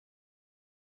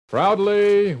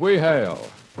Proudly we hail.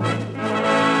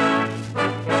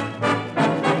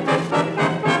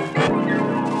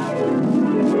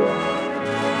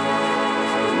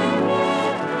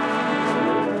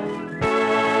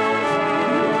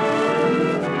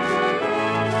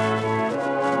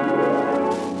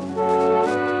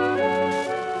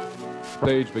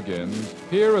 Stage begins.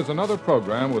 Here is another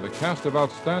program with a cast of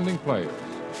outstanding players.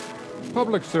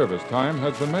 Public service time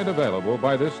has been made available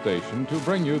by this station to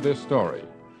bring you this story,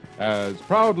 as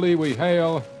proudly we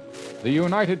hail the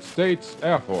United States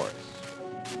Air Force.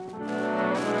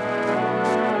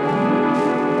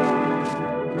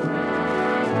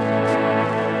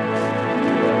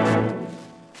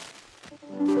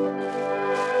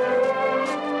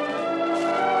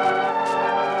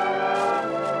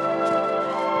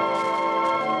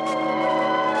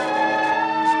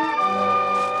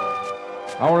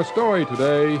 Our story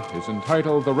today is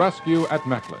entitled The Rescue at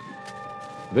Mecklin.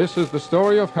 This is the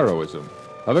story of heroism,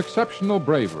 of exceptional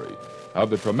bravery, of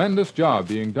the tremendous job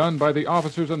being done by the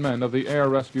officers and men of the Air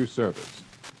Rescue Service,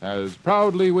 as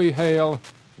proudly we hail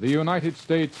the United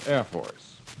States Air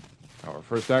Force. Our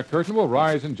first act curtain will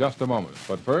rise in just a moment,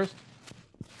 but first,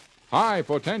 high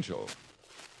potential.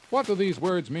 What do these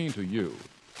words mean to you?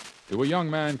 To a young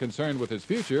man concerned with his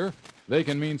future, they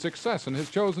can mean success in his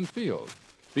chosen field.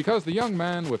 Because the young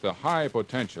man with the high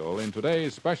potential in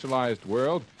today's specialized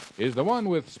world is the one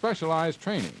with specialized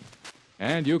training.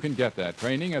 And you can get that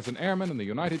training as an airman in the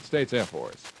United States Air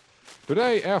Force.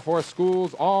 Today, Air Force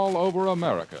schools all over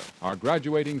America are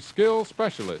graduating skilled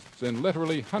specialists in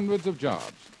literally hundreds of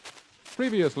jobs.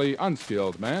 Previously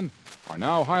unskilled men are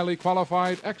now highly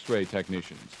qualified X-ray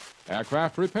technicians,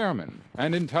 aircraft repairmen,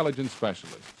 and intelligence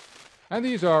specialists. And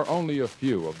these are only a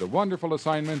few of the wonderful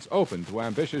assignments open to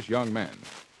ambitious young men.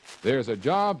 There's a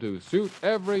job to suit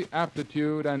every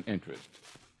aptitude and interest.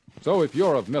 So if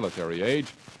you're of military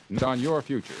age, it's on your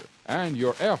future, and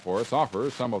your Air Force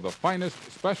offers some of the finest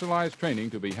specialized training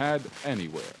to be had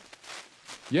anywhere.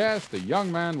 Yes, the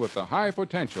young man with the high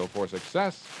potential for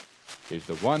success is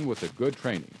the one with the good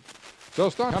training. So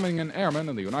start becoming an airman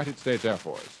in the United States Air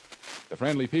Force. The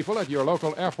friendly people at your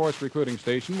local Air Force recruiting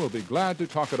station will be glad to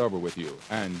talk it over with you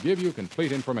and give you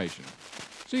complete information.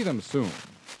 See them soon.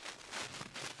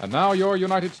 And now your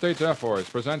United States Air Force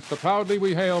presents the Proudly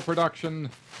We Hail production,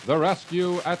 The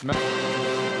Rescue at Mecklin.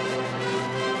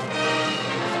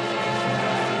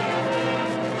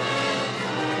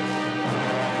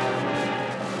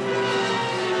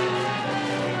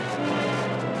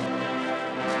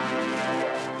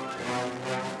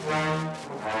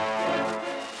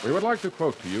 We would like to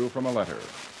quote to you from a letter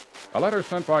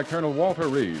sent by Colonel Walter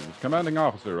Reeves, commanding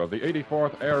officer of the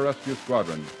 84th Air Rescue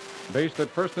Squadron, based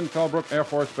at Fürstenfeldbruck Air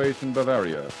Force Base in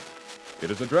Bavaria. It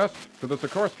is addressed to the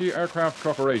Sikorsky Aircraft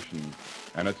Corporation,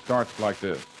 and it starts like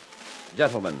this.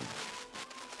 Gentlemen,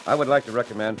 I would like to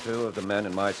recommend two of the men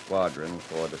in my squadron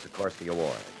for the Sikorsky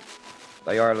Award.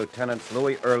 They are Lieutenants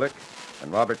Louis Ehrlich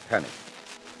and Robert Penny.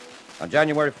 On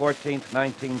January 14,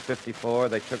 1954,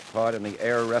 they took part in the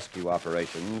air rescue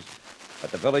operations at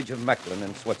the village of Mecklin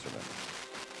in Switzerland.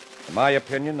 In my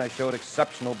opinion, they showed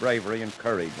exceptional bravery and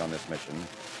courage on this mission,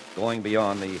 going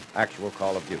beyond the actual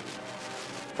call of duty.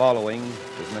 Following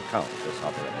is an account of this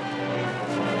operation.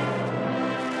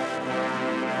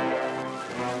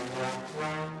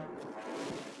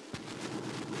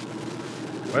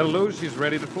 Well, Lou, she's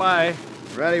ready to fly.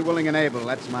 Ready, willing, and able.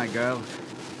 That's my girl.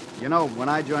 You know, when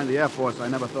I joined the Air Force, I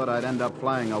never thought I'd end up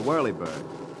flying a whirlybird.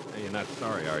 Hey, you're not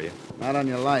sorry, are you? Not on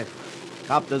your life.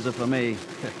 Copters are for me.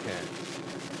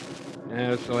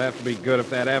 Yeah, she'll have to be good if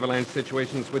that avalanche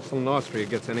situation in Switzerland and Austria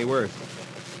gets any worse.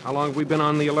 How long have we been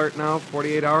on the alert now?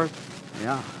 48 hours?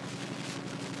 Yeah.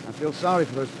 I feel sorry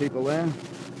for those people there.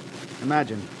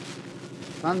 Imagine.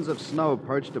 Tons of snow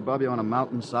perched above you on a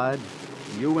mountainside,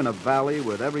 you in a valley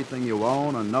with everything you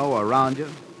own or know around you,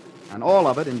 and all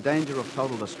of it in danger of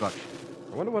total destruction.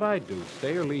 I wonder what I'd do,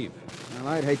 stay or leave. Well,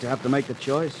 I'd hate to have to make the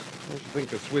choice. I should think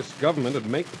the Swiss government would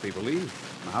make the people leave.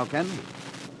 Now, how can we?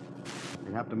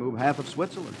 We'd have to move half of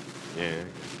Switzerland. Yeah.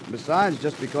 Besides,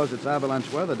 just because it's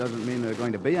avalanche weather doesn't mean there are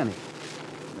going to be any.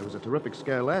 There was a terrific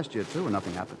scare last year, too, and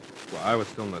nothing happened. Well, I was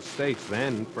still in the States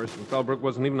then. Fürstenfeldbruck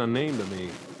wasn't even a name to me.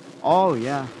 Oh,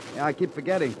 yeah. Yeah, I keep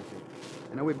forgetting.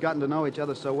 You know, we've gotten to know each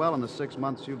other so well in the 6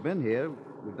 months you've been here.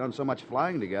 We've done so much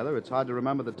flying together, it's hard to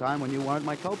remember the time when you weren't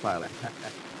my co-pilot.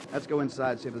 Let's go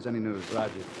inside, see if there's any news.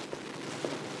 Roger.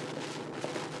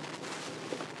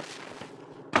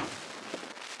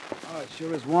 Oh, it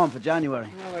sure is warm for January.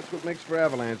 Well, that's what makes for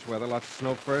avalanche weather. Lots of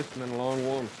snow first and then a long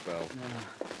warm spell.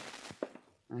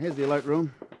 Now, here's the alert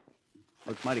room.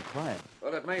 Looks mighty quiet.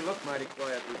 Well, it may look mighty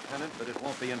quiet, Lieutenant, but it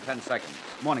won't be in 10 seconds.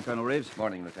 Morning, Colonel Reeves.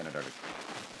 Morning, Lieutenant Ehrlich.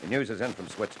 The news is in from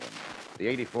Switzerland. The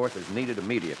 84th is needed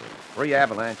immediately. 3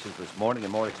 avalanches this morning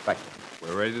and more expected.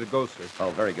 We're ready to go, sir.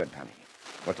 Oh, very good, Penny.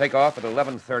 We'll take off at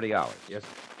 11:30 hours. Yes.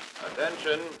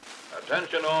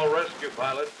 Attention all rescue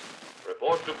pilots.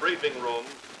 Report to briefing room.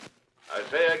 I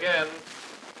say again,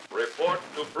 report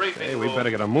to briefing Hey, room. we better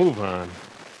get a move on.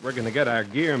 We're going to get our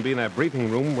gear and be in that briefing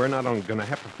room. We're not only going to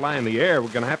have to fly in the air, we're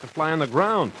going to have to fly on the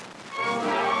ground.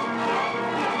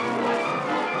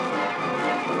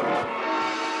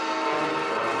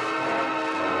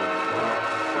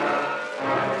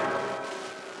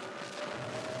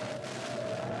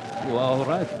 You all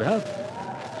right, Beth?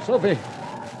 Sophie,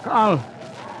 Carl,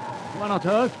 you are not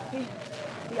hurt?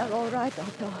 We are all right,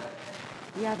 Otto.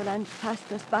 The avalanche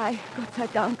passed us by, Gott sei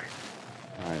Dank.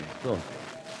 I thought,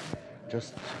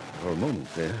 just for a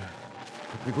moment there,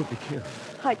 that we would be killed.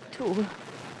 I, too.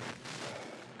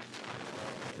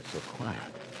 It's so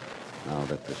quiet, now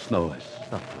that the snow has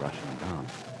stopped rushing down.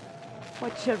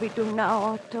 What shall we do now,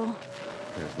 Otto?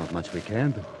 There's not much we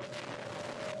can do.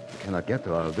 We cannot get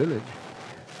to our village,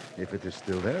 if it is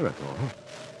still there at all,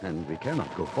 and we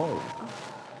cannot go forward.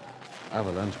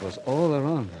 Avalanche was all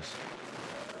around us.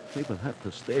 We will have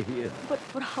to stay here. But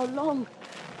for how long?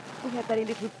 We have very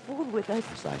little food with us.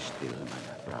 Sei still, my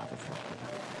brave Frau,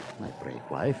 my brave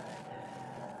wife.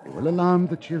 You will alarm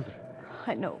the children.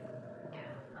 I know.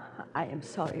 I am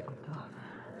sorry, Otto.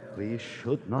 We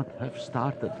should not have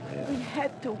started there. We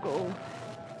had to go.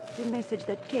 The message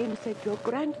that came said your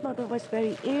grandmother was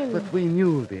very ill. But we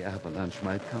knew the avalanche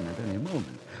might come at any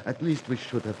moment. At least we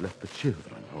should have left the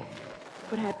children home.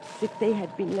 Perhaps if they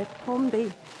had been left home,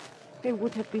 they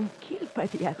would have been killed by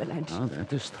the avalanche. Oh,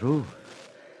 that is true.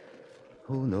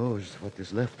 Who knows what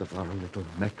is left of our little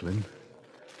Mecklin?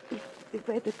 If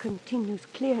the weather continues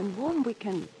clear and warm, we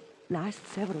can last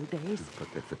several days. But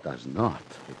if it does not,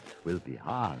 it will be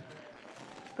hard.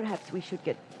 Perhaps we should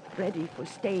get ready for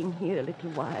staying here a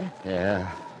little while. Yeah,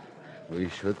 we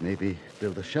should maybe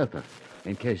build a shelter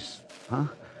in case, huh?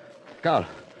 Carl,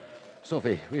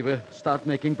 Sophie, we will start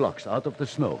making blocks out of the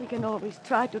snow. We can always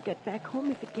try to get back home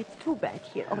if it gets too bad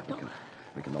here, Otto.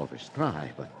 We can always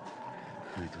try, but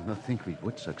I do not think we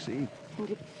would succeed. And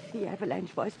if the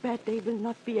avalanche was bad, they will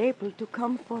not be able to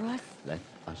come for us. Let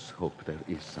us hope there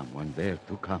is someone there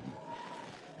to come.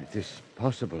 It is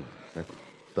possible that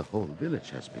the whole village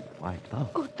has been wiped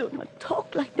out. Oh, do not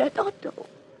talk like that, Otto.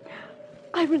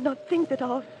 I will not think that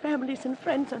our families and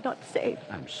friends are not safe.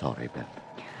 I'm sorry, Beth.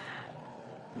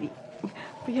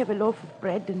 We have a loaf of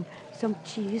bread and some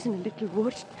cheese and a little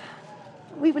wurst.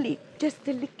 We will eat just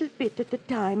a little bit at a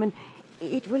time, and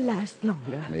it will last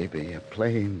longer. Maybe a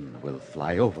plane will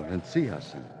fly over and see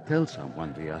us and tell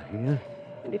someone we are here.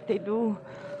 And if they do,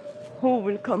 who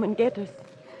will come and get us?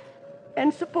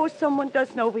 And suppose someone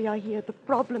does know we are here, the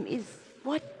problem is,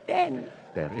 what then?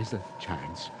 There is a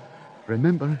chance.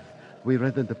 Remember, we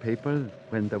read in the paper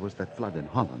when there was that flood in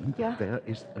Holland. Yeah. There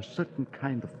is a certain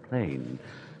kind of plane,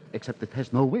 except it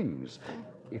has no wings.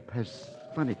 It has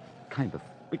funny kind of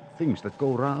big things that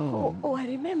go round. Oh, I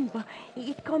remember.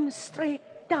 It comes straight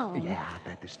down. Yeah,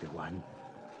 that is the one.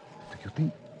 Do you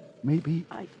think maybe...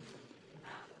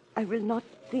 I will not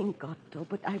think, Otto,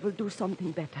 but I will do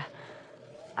something better.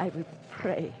 I will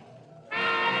pray.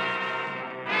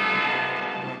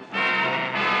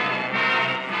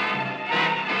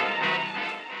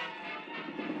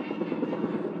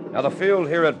 Now, the field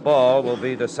here at Ball will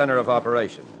be the center of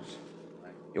operations.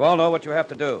 You all know what you have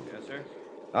to do. Yes, sir.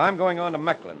 I'm going on to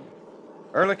Mecklin.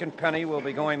 Ehrlich and Penny will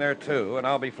be going there, too, and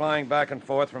I'll be flying back and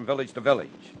forth from village to village.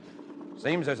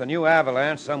 Seems there's a new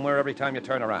avalanche somewhere every time you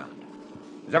turn around.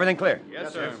 Is everything clear?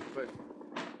 Yes, sir.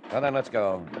 Well, then, let's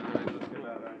go.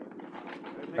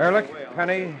 Ehrlich,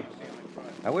 Penny,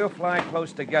 now we'll fly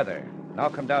close together, and I'll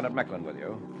come down at Mecklin with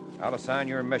you. I'll assign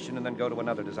your mission and then go to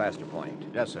another disaster point.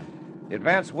 Yes, sir. The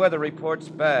advanced weather report's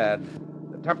bad.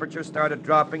 The temperature started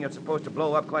dropping. It's supposed to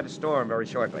blow up quite a storm very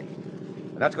shortly.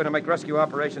 And that's going to make rescue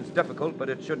operations difficult, but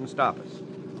it shouldn't stop us.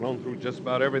 Blown through just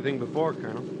about everything before,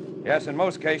 Colonel. Yes, in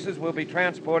most cases, we'll be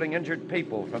transporting injured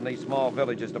people from these small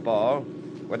villages to Ball,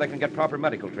 where they can get proper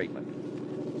medical treatment.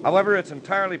 However, it's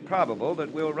entirely probable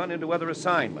that we'll run into other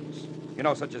assignments,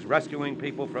 such as rescuing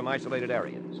people from isolated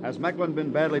areas. Has Mecklin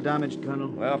been badly damaged, Colonel?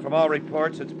 Well, from all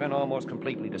reports, it's been almost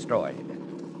completely destroyed.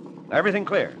 Everything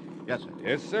clear? Yes, sir.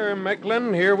 Yes, sir,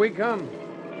 Mecklin, here we come.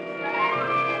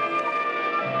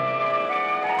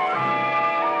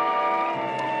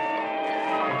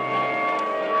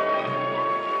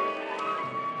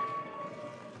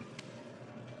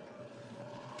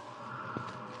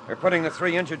 We're putting the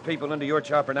 3 injured people into your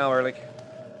chopper now, Ehrlich.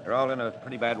 They're all in a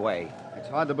pretty bad way. It's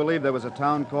hard to believe there was a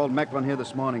town called Mecklin here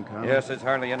this morning, Colonel. Yes, there's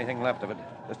hardly anything left of it.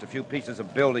 Just a few pieces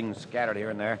of buildings scattered here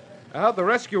and there. How'd the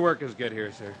rescue workers get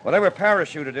here, sir? Well, they were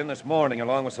parachuted in this morning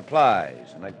along with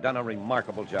supplies, and they've done a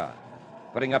remarkable job.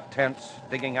 Putting up tents,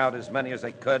 digging out as many as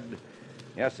they could.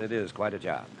 Yes, it is quite a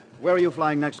job. Where are you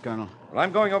flying next, Colonel? Well,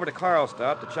 I'm going over to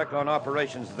Karlstadt to check on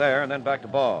operations there and then back to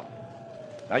Ball.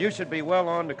 Now, you should be well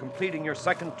on to completing your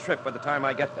second trip by the time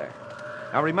I get there.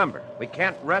 Now, remember, we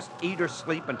can't rest, eat, or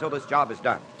sleep until this job is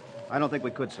done. I don't think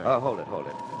we could, sir. Oh, hold it.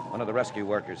 One of the rescue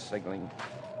workers signaling.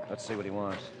 Let's see what he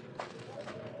wants.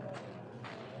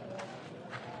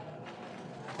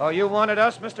 Oh, you wanted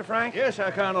us, Mr. Frank? Yes,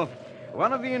 sir, Colonel.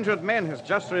 One of the injured men has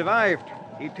just revived.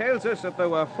 He tells us that there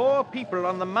were 4 people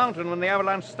on the mountain when the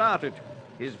avalanche started.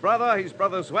 His brother, his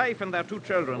brother's wife, and their 2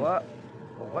 children. What?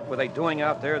 Well, what were they doing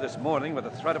out there this morning with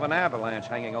the threat of an avalanche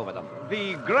hanging over them?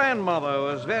 The grandmother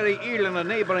was very ill in a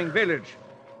neighboring village.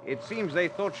 It seems they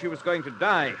thought she was going to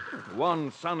die.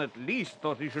 One son at least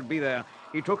thought he should be there.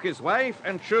 He took his wife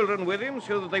and children with him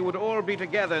so that they would all be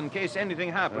together in case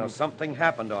anything happened. Well, something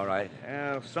happened, all right.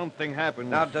 Something happened.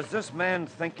 Now, does this man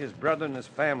think his brother and his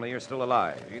family are still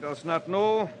alive? He does not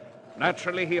know.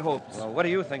 Naturally, he hopes. Well, what do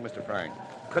you think, Mr. Frank?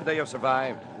 Could they have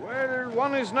survived? Well,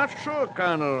 one is not sure,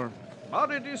 Colonel.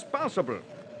 But it is possible.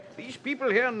 These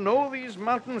people here know these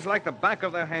mountains like the back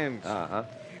of their hands. Uh-huh.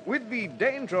 With the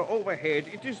danger overhead,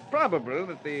 it is probable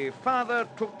that the father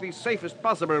took the safest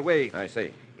possible way. I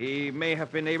see. He may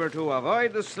have been able to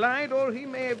avoid the slide, or he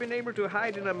may have been able to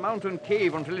hide in a mountain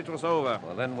cave until it was over.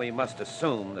 Well, then we must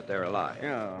assume that they're alive.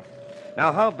 Yeah.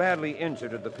 Now, how badly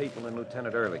injured are the people in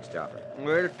Lieutenant Ehrlich's chopper?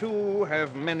 Well, 2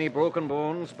 have many broken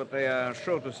bones, but they are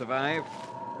sure to survive.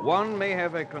 One may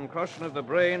have a concussion of the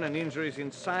brain and injuries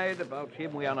inside. About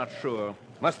him, we are not sure.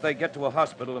 Must they get to a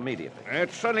hospital immediately?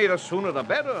 Certainly, the sooner the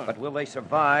better. But will they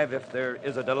survive if there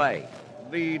is a delay?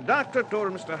 The doctor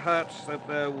told Mr. Hertz that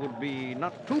there would be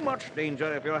not too much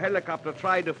danger if your helicopter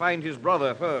tried to find his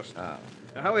brother first. Ah.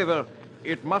 However,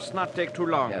 it must not take too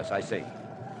long. Yes, I see.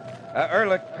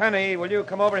 Ehrlich, Penny, will you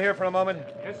come over here for a moment?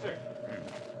 Yes, sir.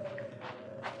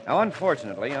 Now,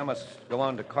 unfortunately, I must go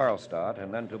on to Karlstadt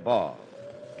and then to Ball.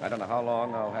 I don't know how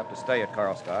long I'll have to stay at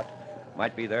Karlstadt.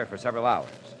 Might be there for several hours.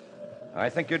 I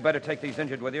think you'd better take these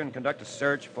injured with you and conduct a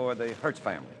search for the Hertz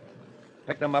family.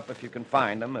 Pick them up if you can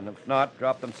find them, and if not,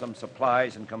 drop them some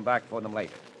supplies and come back for them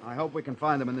later. I hope we can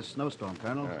find them in this snowstorm,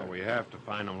 Colonel. So we have to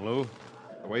find them, Lou.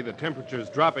 The way the temperature's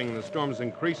dropping and the storm's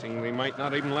increasing, they might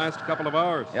not even last a couple of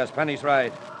hours. Yes, Penny's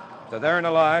right. If they're there and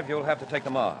alive, you'll have to take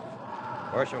them off.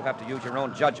 Of course, you'll have to use your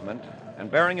own judgment, and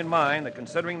bearing in mind that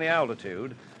considering the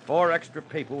altitude, 4 extra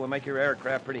people will make your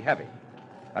aircraft pretty heavy.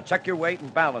 Now, check your weight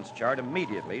and balance chart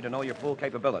immediately to know your full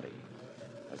capability.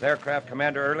 As aircraft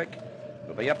commander Ehrlich,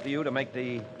 it'll be up to you to make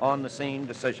the on-the-scene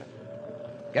decision.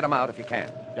 Get them out if you can.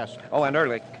 Yes, sir. Oh, and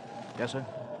Ehrlich, Yes, sir.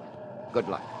 good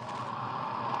luck.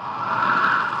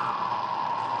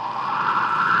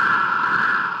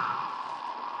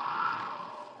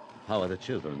 How are the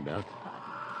children, Bert?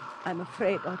 I'm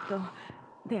afraid, Otto,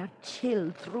 they are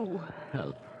chilled through.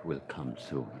 Help will come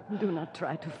soon. Do not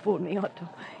try to fool me, Otto.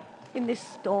 In this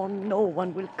storm, no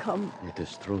one will come. It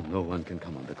is true no one can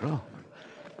come on the ground.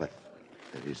 But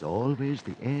there is always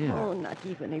the air. Oh, not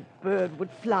even a bird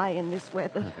would fly in this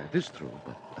weather. That is true,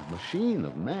 but a machine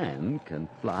of man can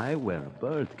fly where a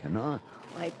bird cannot.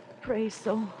 I pray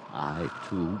so. I,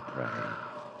 too, pray.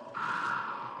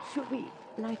 Should we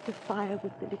light the fire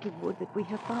with the little wood that we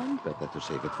have found? Better to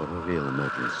save it for a real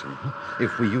emergency.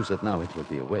 If we use it now, it will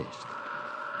be a waste.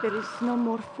 There is no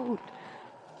more food,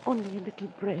 only a little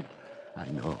bread. I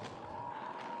know.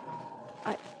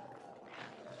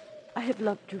 I have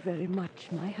loved you very much,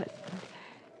 my husband.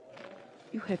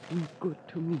 You have been good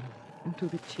to me and to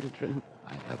the children.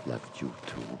 I have loved you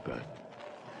too, Bert.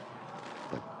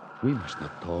 But we must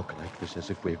not talk like this as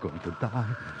if we're going to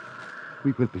die.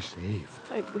 We will be saved.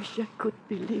 I wish I could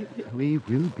believe it. We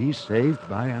will be saved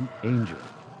by an angel.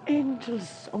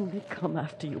 Angels only come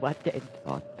after you are dead.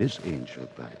 Not this angel,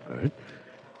 Blackbird.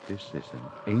 This is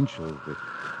an angel with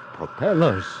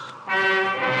propellers.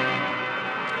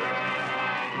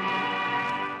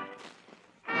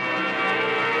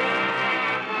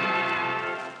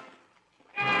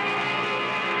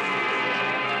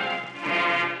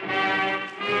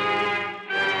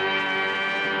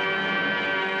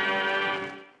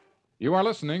 You are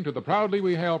listening to the Proudly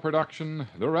We Hail production,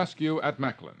 The Rescue at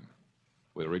Mecklin.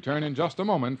 We'll return in just a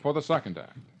moment for the second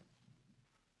act.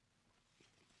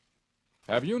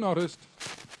 Have you noticed?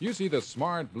 You see the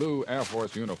smart blue Air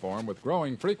Force uniform with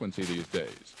growing frequency these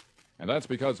days. And that's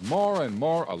because more and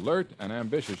more alert and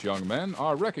ambitious young men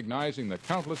are recognizing the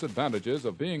countless advantages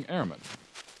of being airmen.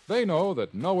 They know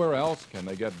that nowhere else can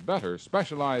they get better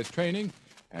specialized training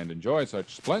and enjoy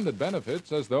such splendid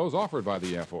benefits as those offered by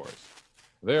the Air Force.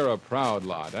 They're a proud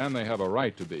lot, and they have a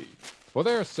right to be, for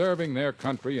they're serving their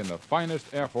country in the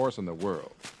finest Air Force in the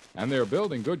world, and they're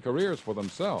building good careers for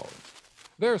themselves.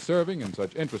 They're serving in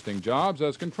such interesting jobs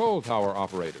as control tower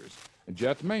operators,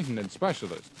 jet maintenance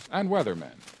specialists, and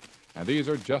weathermen. And these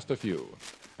are just a few.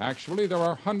 Actually, there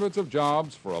are hundreds of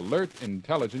jobs for alert,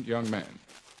 intelligent young men.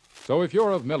 So if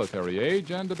you're of military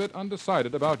age and a bit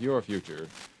undecided about your future,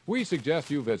 we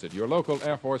suggest you visit your local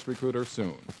Air Force recruiter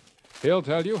soon. He'll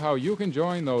tell you how you can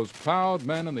join those proud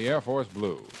men in the Air Force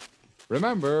Blue.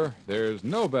 Remember, there's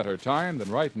no better time than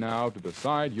right now to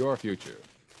decide your future.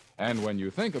 And when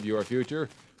you think of your future,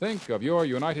 think of your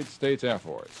United States Air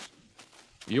Force.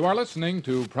 You are listening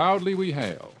to Proudly We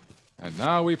Hail. And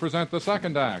now we present the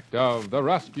second act of The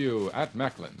Rescue at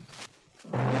Mecklin.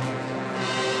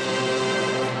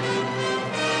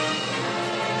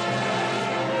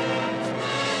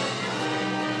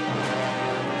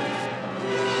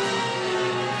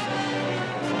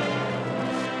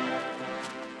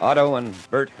 Otto and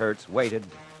Bert Hertz waited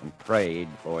and prayed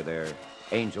for their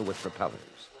Angel with propellers.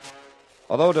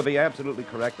 Although, to be absolutely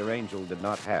correct, their Angel did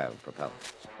not have propellers.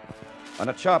 On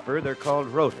a chopper, they're called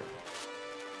rotors.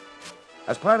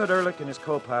 As Pilot Ehrlich and his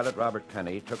co-pilot, Robert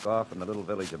Penny, took off from the little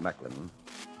village of Mecklin,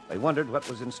 they wondered what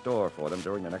was in store for them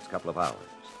during the next couple of hours.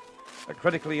 The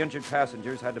critically injured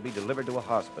passengers had to be delivered to a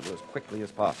hospital as quickly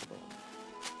as possible.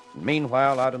 And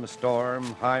meanwhile, out in the storm,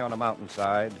 high on a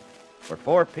mountainside, were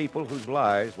 4 people whose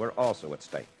lives were also at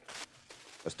stake.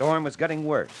 The storm was getting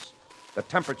worse. The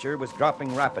temperature was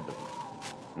dropping rapidly.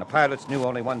 And the pilots knew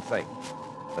only one thing,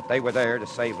 that they were there to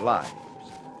save lives.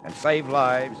 And save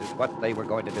lives is what they were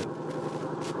going to do.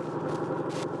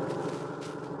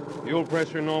 Fuel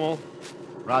pressure normal.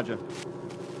 Roger.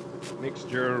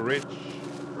 Mixture rich.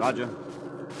 Roger.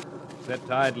 Set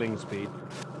to idling speed.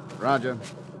 Roger.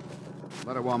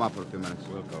 Let her warm up for a few minutes.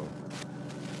 We'll go.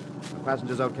 The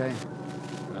passengers okay?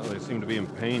 Well, they seem to be in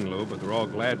pain, Lou, but they're all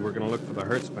glad we're going to look for the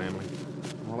Hertz family.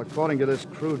 Well, according to this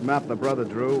crude map the brother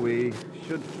drew, we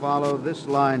should follow this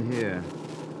line here.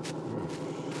 It's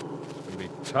going to be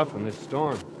tough in this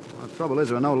storm. Well, the trouble is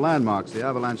there are no landmarks. The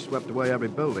avalanche swept away every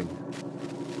building.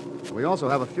 We also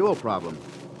have a fuel problem.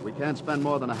 We can't spend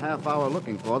more than a half hour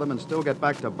looking for them and still get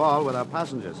back to Ball with our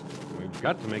passengers. We've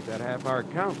got to make that half hour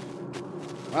count.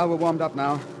 Well, we're warmed up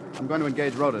now. I'm going to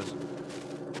engage rotors.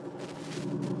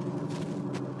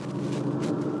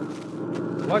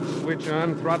 Clutch switch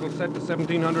on, throttle set to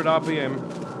 1700 RPM.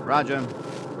 Roger.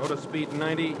 Rotor speed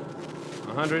 90,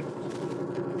 100,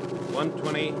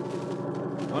 120,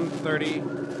 130.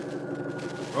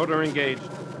 Rotor engaged.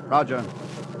 Roger.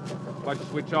 Clutch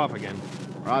switch off again.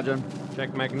 Roger.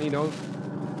 Check magnetos.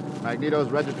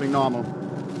 Magneto's registering normal.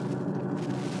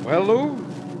 Well, Lou,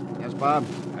 Yes, Bob?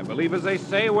 I believe as they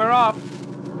say, we're off.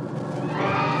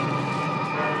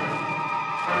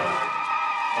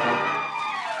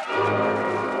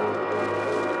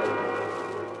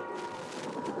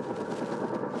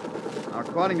 Now,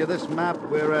 according to this map,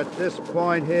 we're at this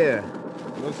point here.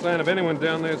 No sign of anyone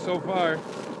down there so far.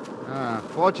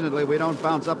 Fortunately, we don't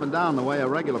bounce up and down the way a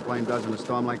regular plane does in a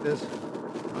storm like this.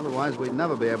 Otherwise, we'd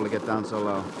never be able to get down so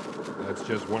low. That's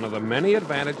just one of the many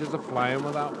advantages of flying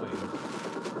without wings.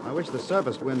 I wish the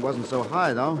surface wind wasn't so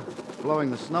high, though. Blowing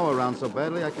the snow around so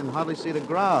badly, I can hardly see the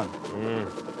ground.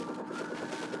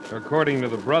 So according to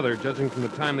the brother, judging from the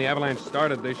time the avalanche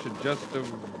started, they should just have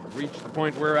reached the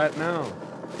point we're at now.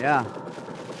 Yeah,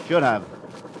 should have.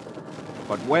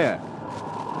 But where?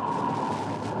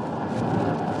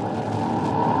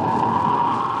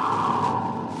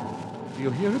 Do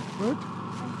you hear it, Bert? I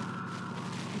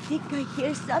think I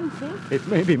hear something. It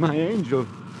may be my angel.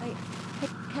 I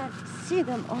can't see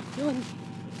them, Otto, and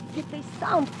yet they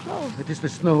sound close. It is the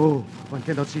snow. One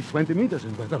cannot see 20 meters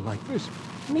in weather like this.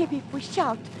 Maybe if we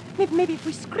shout, maybe if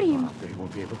we scream. They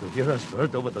won't be able to hear us,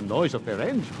 Bert, over the noise of their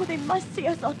engine. Oh, they must see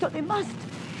us, Otto, they must.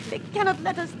 They cannot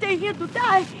let us stay here to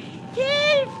die.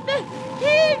 Help!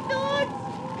 Help, uns!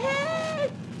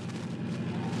 Help!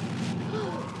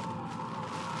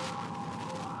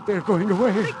 They're going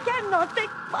away. They cannot, they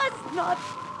must not.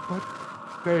 But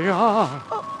they are.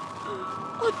 Otto,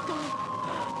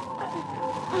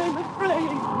 I'm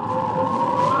afraid.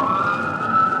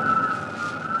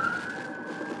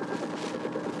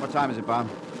 What time is it, Bob?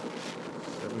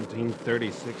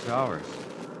 1736 hours.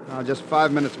 Just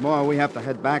 5 minutes more. We have to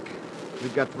head back.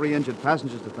 We've got 3 injured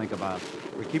passengers to think about.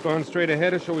 We keep on straight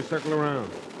ahead, or shall we circle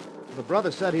around? The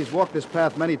brother said he's walked this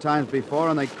path many times before,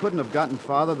 and they couldn't have gotten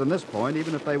farther than this point,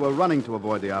 even if they were running to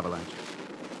avoid the avalanche.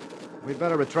 We'd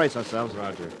better retrace ourselves.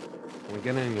 Roger. Can we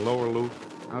get any lower, Lou?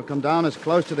 I'll come down as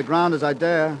close to the ground as I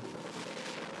dare.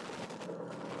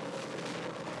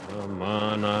 Come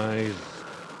on, Eyes.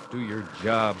 Do your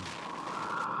job.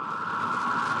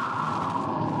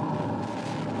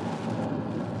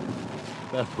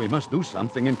 Beth, we must do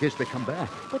something in case they come back.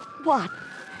 But what?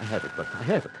 I have it, Beth. I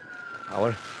have it.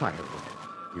 Our firewood.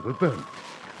 We will burn it.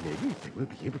 Maybe they will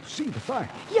be able to see the fire.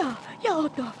 Yeah,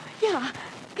 Otto. Yeah.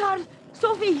 Carl,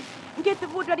 Sophie, get the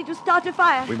wood ready to start a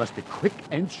fire. We must be quick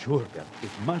and sure, Beth. It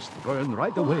must burn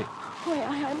right away. Oh,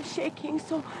 I am shaking,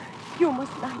 so you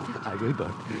must light it. I will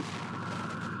burn.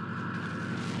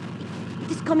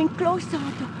 It is coming closer,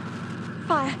 Otto.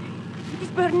 Fire. It is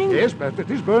burning. Yes, Beth,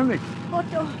 it is burning.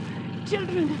 Otto,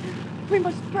 children, we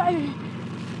must pray.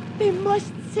 They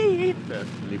must see it. Beth,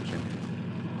 Liebchen,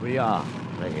 we are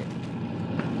praying.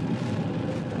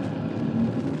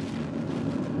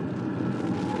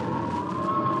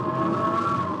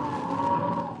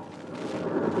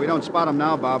 If we don't spot them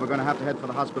now, Bob, we're going to have to head for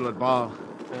the hospital at Ball.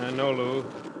 No, Lou.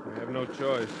 We have no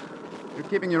choice. You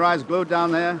keeping your eyes glued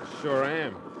down there? Sure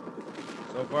am.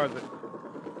 So far,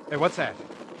 Hey, what's that?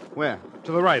 Where?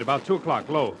 To the right, about 2 o'clock,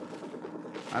 low.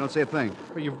 I don't see a thing.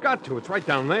 But you've got to. It's right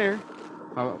down there.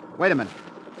 Oh, wait a minute.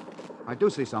 I do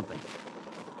see something.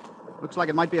 Looks like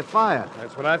it might be a fire.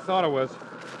 That's what I thought it was.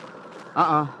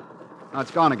 Uh-uh. No,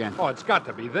 it's gone again. Oh, it's got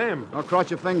to be them. Don't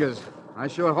cross your fingers. I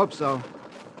sure hope so.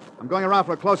 I'm going around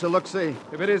for a closer look-see.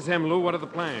 If it is him, Lou, what are the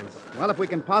plans? Well, if we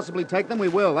can possibly take them, we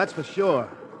will, that's for sure.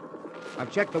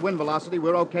 I've checked the wind velocity.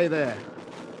 We're okay there.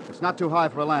 It's not too high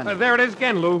for a landing. There it is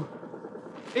again, Lou.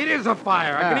 It is a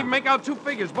fire. I Yeah. can even make out 2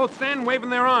 figures, both standing, waving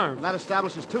their arms. That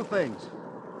establishes 2 things.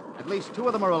 At least 2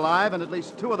 of them are alive, and at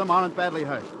least 2 of them aren't badly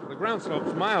hurt. The ground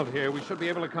slope's mild here. We should be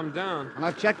able to come down. And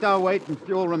I've checked our weight and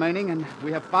fuel remaining, and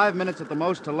we have 5 minutes at the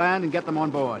most to land and get them on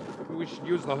board. We should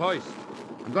use the hoist.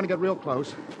 I'm going to get real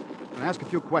close and ask a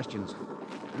few questions.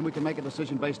 Then we can make a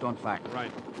decision based on fact.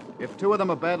 Right. If 2 of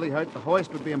them are badly hurt, the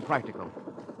hoist would be impractical.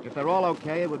 If they're all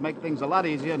okay, it would make things a lot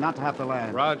easier not to have to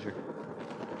land. Roger.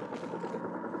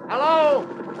 Hello?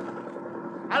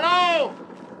 Hello?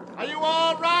 Are you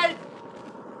all right?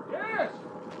 Yes,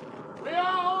 we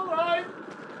are all right.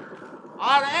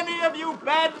 Are any of you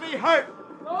badly hurt?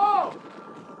 No,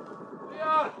 we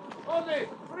are only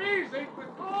freezing with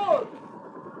cold.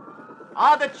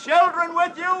 Are the children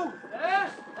with you?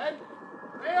 Yes, and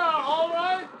they are all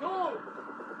right,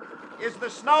 too. Is the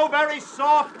snow very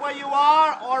soft where you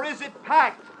are, or is it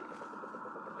packed?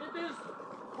 It is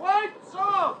quite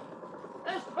soft,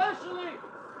 especially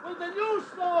with the new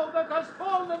snow that has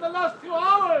fallen in the last few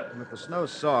hours. And if the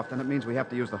snow's soft, then it means we have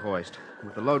to use the hoist.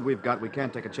 With the load we've got, we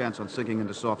can't take a chance on sinking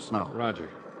into soft snow. Roger.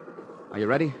 Are you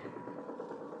ready?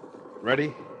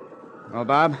 Ready? Well,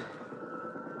 Bob,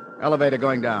 elevator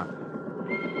going down.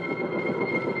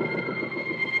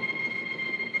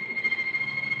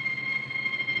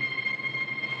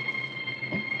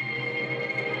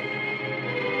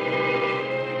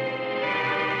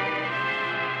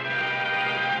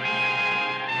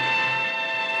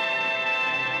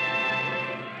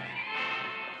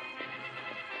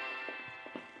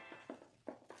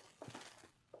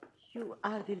 You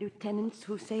are the lieutenants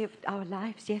who saved our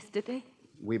lives yesterday?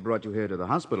 We brought you here to the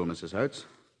hospital, Mrs. Hertz.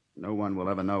 No one will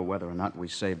ever know whether or not we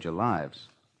saved your lives.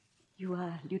 You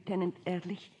are Lieutenant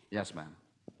Ehrlich? Yes, ma'am.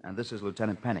 And this is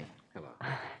Lieutenant Penny. Hello.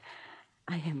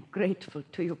 I am grateful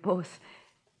to you both.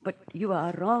 But you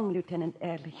are wrong, Lieutenant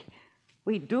Ehrlich.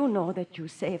 We do know that you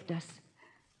saved us.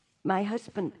 My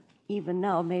husband, even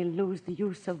now, may lose the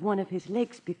use of one of his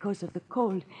legs because of the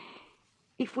cold.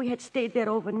 If we had stayed there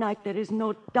overnight, there is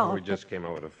no doubt. We just came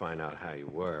over to find out how you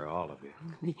were, all of you.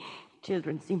 The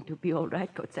children seem to be all right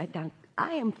outside down.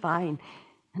 I am fine.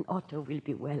 And Otto will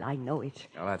be well, I know it.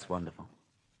 Oh, that's wonderful.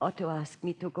 Otto asked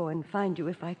me to go and find you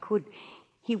if I could.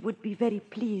 He would be very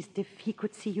pleased if he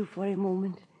could see you for a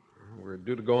moment. We're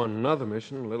due to go on another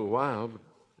mission in a little while, but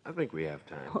I think we have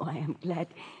time. Oh, I am glad.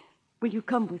 Will you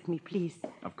come with me, please?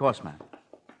 Of course, ma'am.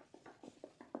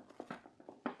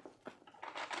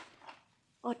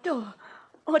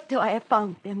 Otto, I have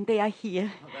found them. They are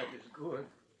here. Oh, that is good.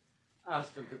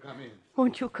 Ask them to come in.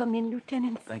 Won't you come in,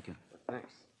 Lieutenant? Thank you.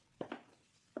 Thanks.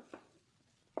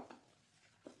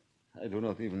 I do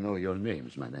not even know your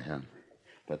names, meine Herren.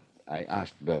 But I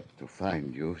asked Beth to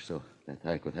find you so that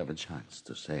I could have a chance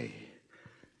to say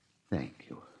thank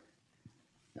you.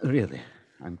 Really,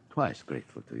 I'm twice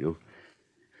grateful to you.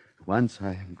 Once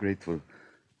I am grateful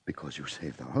because you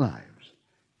saved our lives.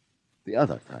 The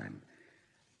other time,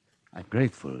 I'm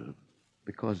grateful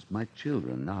Because my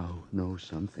children now know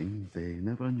something they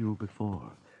never knew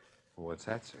before. What's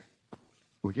that, sir?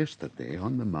 Well, yesterday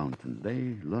on the mountain,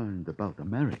 they learned about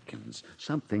Americans,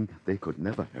 something they could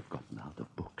never have gotten out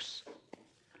of books.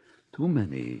 Too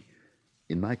many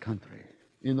in my country,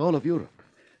 in all of Europe,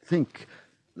 think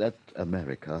that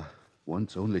America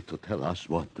wants only to tell us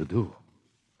what to do,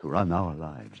 to run our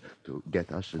lives, to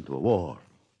get us into a war.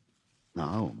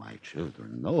 Now, my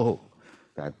children know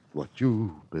that what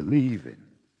you believe in,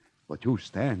 what you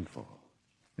stand for,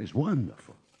 is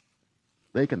wonderful.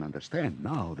 They can understand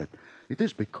now that it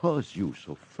is because you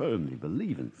so firmly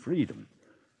believe in freedom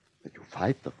that you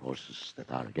fight the forces that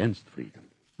are against freedom,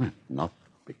 not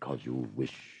because you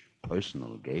wish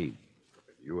personal gain.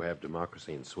 You have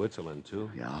democracy in Switzerland,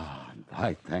 too? Yeah, and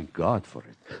I thank God for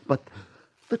it. But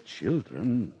the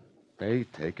children, they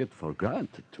take it for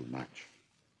granted too much.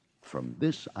 From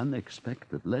this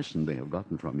unexpected lesson they have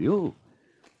gotten from you,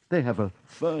 they have a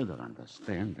further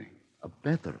understanding, a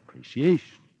better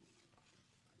appreciation.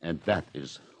 And that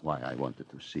is why I wanted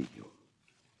to see you.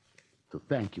 To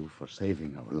thank you for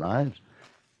saving our lives.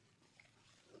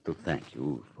 To thank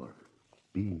you for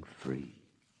being free.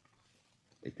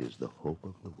 It is the hope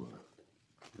of the world.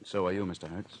 And so are you, Mr.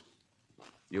 Hertz.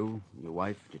 You, your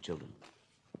wife, your children.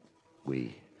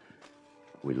 We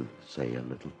will say a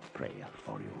little prayer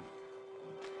for you.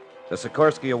 The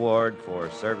Sikorsky Award for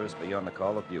Service Beyond the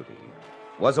Call of Duty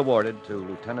was awarded to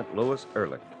Lieutenant Louis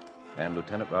Ehrlich and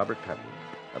Lieutenant Robert Penny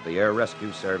of the Air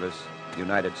Rescue Service,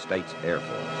 United States Air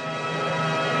Force.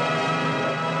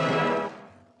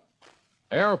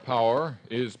 Air power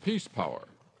is peace power.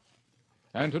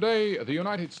 And today, the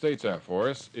United States Air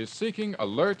Force is seeking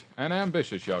alert and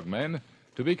ambitious young men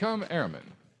to become airmen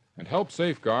and help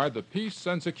safeguard the peace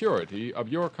and security of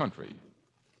your country.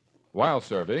 While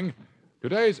serving,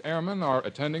 today's airmen are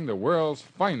attending the world's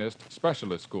finest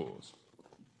specialist schools.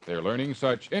 They're learning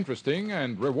such interesting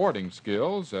and rewarding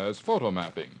skills as photo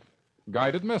mapping,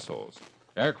 guided missiles,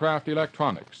 aircraft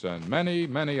electronics, and many,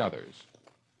 many others.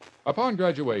 Upon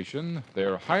graduation,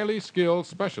 they're highly skilled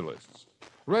specialists,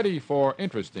 ready for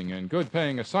interesting and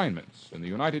good-paying assignments in the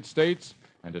United States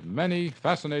and in many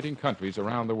fascinating countries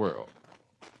around the world.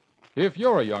 If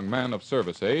you're a young man of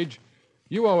service age,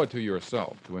 you owe it to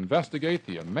yourself to investigate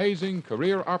the amazing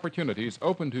career opportunities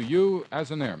open to you as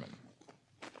an airman.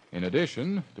 In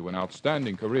addition to an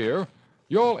outstanding career,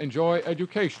 you'll enjoy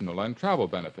educational and travel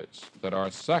benefits that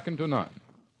are second to none.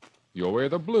 You'll wear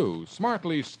the blue,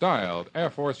 smartly styled Air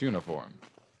Force uniform,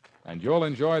 and you'll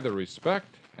enjoy the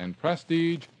respect and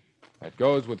prestige that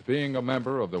goes with being a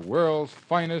member of the world's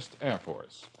finest Air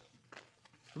Force.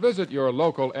 Visit your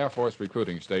local Air Force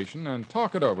recruiting station and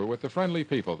talk it over with the friendly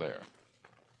people there.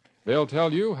 They'll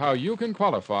tell you how you can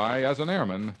qualify as an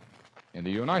airman in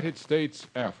the United States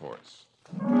Air Force.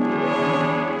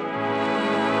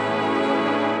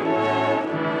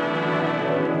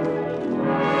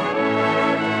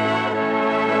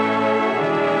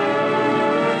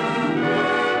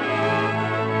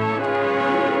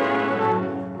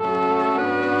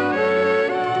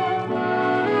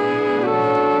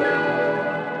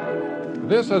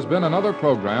 This has been another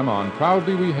program on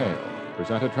Proudly We Hail,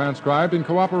 presented transcribed in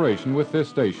cooperation with this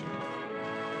station.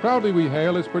 Proudly We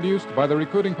Hail is produced by the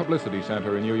Recruiting Publicity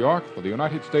Center in New York for the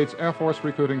United States Air Force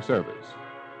Recruiting Service.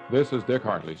 This is Dick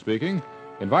Hartley speaking,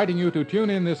 inviting you to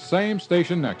tune in this same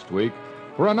station next week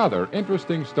for another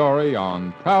interesting story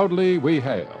on Proudly We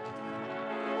Hail.